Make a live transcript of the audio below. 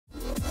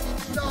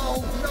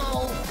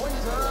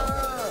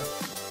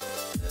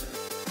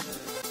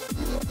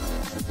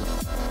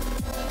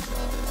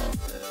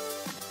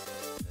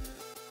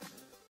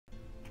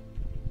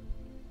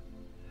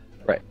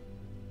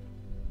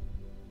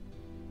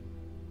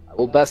I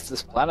will best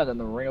this planet in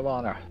the Ring of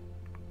Honor.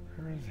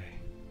 Where is he?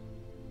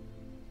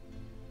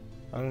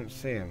 I don't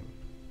see him.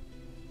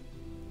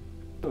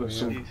 Oh, He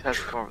some He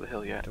hasn't come over the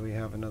hill yet. Do we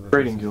have another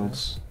trading visitor?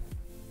 guilds.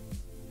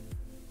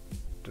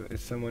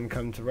 Is someone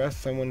come to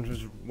rest? Someone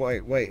was...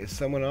 Wait, has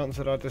someone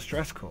answered our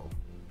distress call?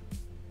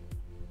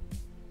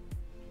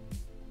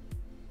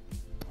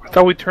 I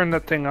thought we turned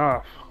that thing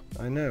off.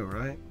 I know,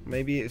 right?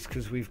 Maybe it's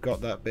because we've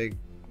got that big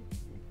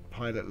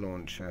pilot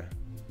launcher.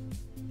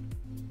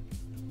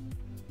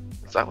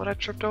 Is that what I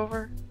tripped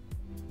over?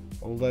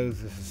 Although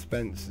the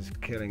suspense is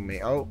killing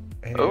me. Oh,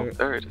 here. Oh,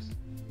 there it is.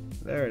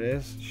 There it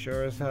is.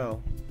 Sure as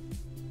hell.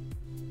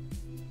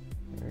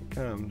 Here it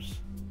comes.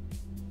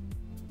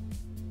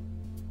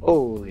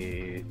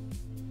 Holy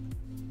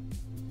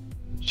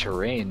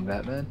terrain,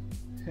 Batman.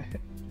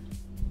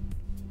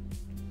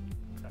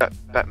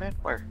 Batman?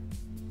 Where?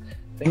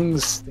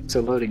 Things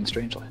are loading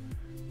strangely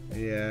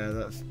Yeah,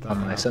 that's on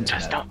my that. sensor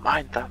Just net. don't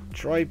mind them.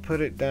 Try put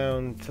it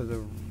down to the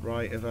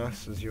right of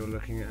us as you're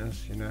looking at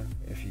us, you know,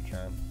 if you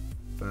can.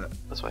 But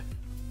This way.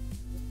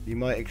 you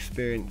might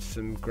experience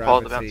some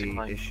Follow the gravity bouncing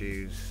line.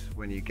 issues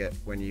when you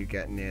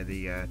get near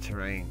the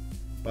terrain.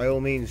 By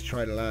all means,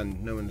 try to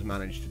land. No one's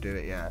managed to do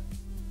it yet.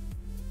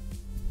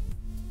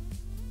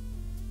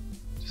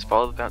 Just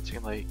follow the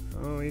bouncing light.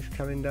 Oh, he's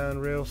coming down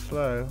real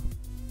slow.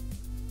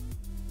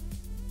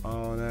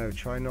 Oh no,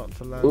 try not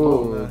to land on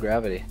Ooh, the...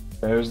 gravity.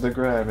 There's the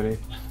gravity.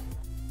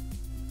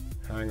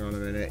 Hang on a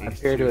minute, I he's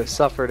appear to too, have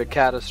suffered a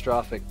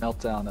catastrophic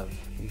meltdown of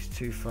he's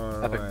too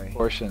far epic away.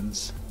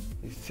 proportions.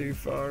 He's too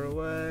far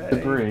away.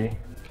 Debris.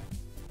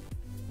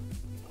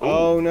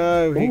 Oh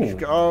no, he's...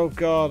 Ooh. Oh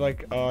god,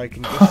 I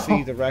can just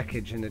see the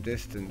wreckage in the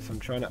distance. I'm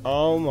trying to...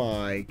 Oh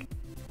my...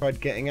 Tried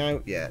getting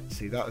out yet?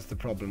 See, that was the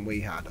problem we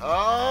had.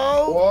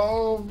 Oh!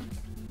 Whoa!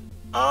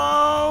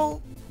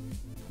 Oh!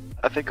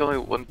 I think only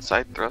one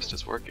side thrust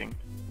is working.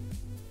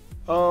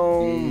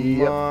 Oh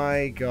Yep.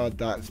 my god,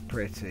 that's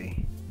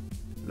pretty.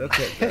 Look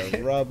at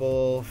the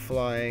rubble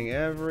flying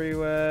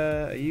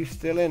everywhere. Are you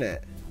still in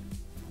it?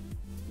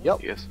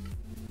 Yep. Yes.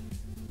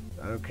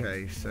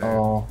 Okay, so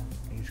Oh.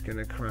 he's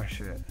gonna crash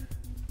it.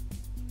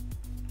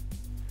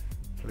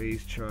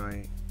 Please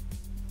try.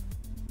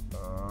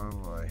 Oh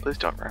boy. Please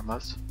don't ram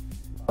us.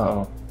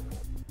 Uh-oh.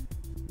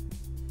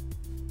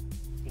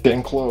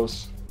 Getting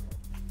close.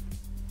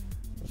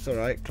 It's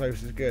alright,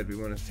 close is good. We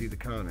want to see the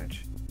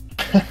carnage.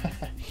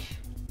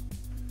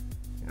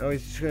 Oh,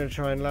 he's just gonna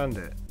try and land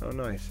it. Oh,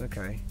 nice,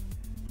 okay.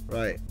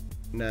 Right,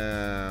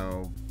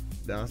 now,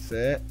 that's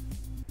it.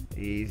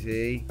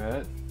 Easy,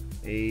 Right.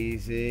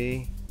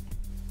 easy,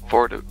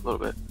 Forward a little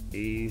bit.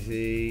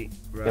 easy.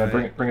 Right.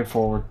 Yeah, bring it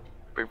forward.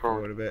 Bring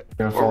forward forward. a bit.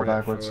 Gonna fall Forward,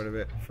 backwards. forward a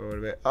bit. Forward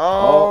a bit.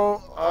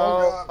 Oh,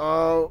 Oh, oh,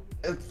 oh,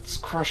 It's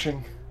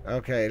crushing. oh.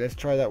 Okay, let's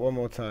try that one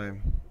more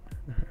time.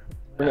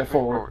 Bring it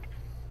forward.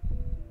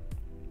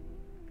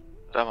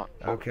 Come on.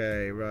 Forward.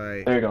 Okay,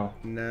 right. There you go.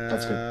 Now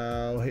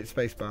good. hit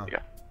spacebar. Yeah.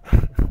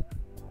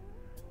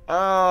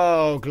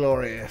 Oh,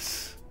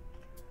 glorious.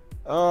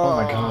 Oh,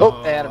 my God.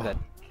 Oh, and I'm dead.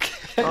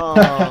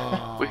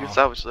 Oh. We can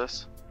salvage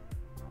this.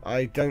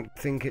 I don't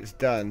think it's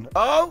done.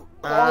 Oh,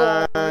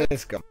 and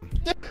it's gone.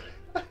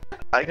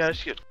 I got a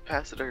shield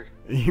capacitor.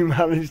 You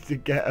managed to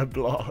get a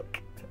block.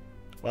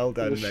 Well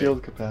done, The mate.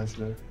 shield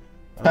capacitor.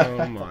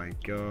 Oh my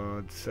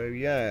god. So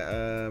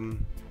yeah,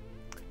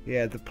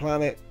 yeah, the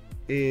planet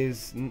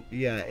is,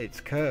 yeah, it's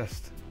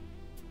cursed.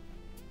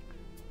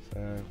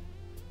 So